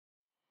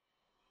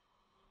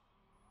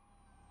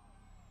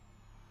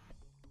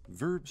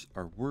Verbs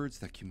are words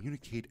that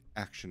communicate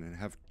action and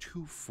have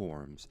two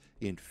forms,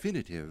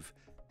 infinitive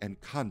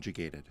and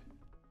conjugated.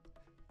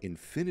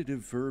 Infinitive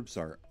verbs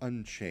are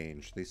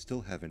unchanged. They still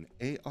have an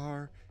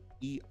AR,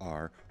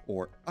 ER,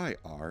 or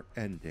IR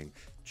ending,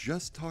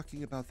 just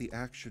talking about the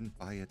action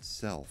by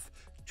itself: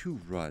 to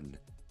run,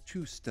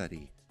 to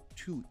study,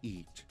 to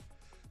eat.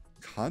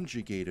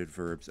 Conjugated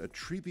verbs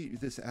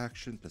attribute this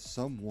action to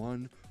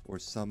someone or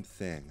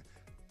something.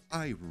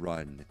 I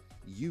run,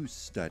 you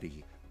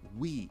study,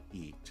 we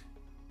eat.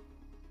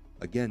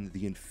 Again,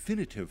 the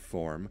infinitive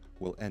form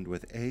will end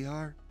with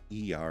AR,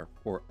 ER,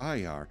 or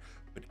IR,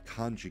 but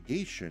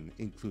conjugation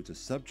includes a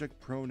subject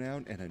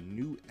pronoun and a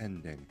new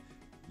ending.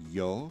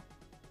 Yo,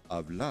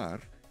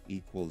 hablar,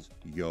 equals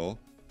yo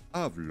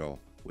hablo,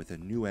 with a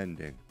new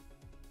ending.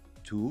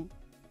 Tú,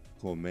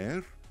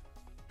 comer,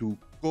 tú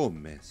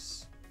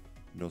comes.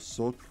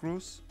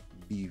 Nosotros,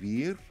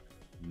 vivir,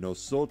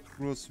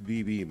 nosotros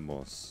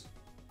vivimos.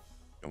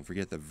 Don't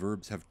forget that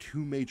verbs have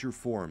two major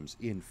forms,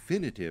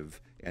 infinitive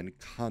and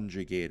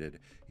conjugated.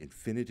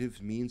 Infinitive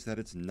means that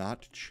it's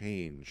not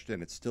changed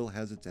and it still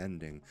has its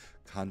ending.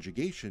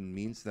 Conjugation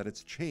means that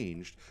it's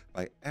changed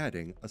by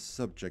adding a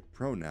subject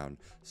pronoun.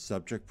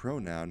 Subject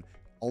pronoun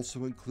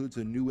also includes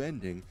a new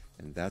ending,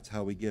 and that's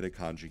how we get a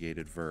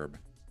conjugated verb.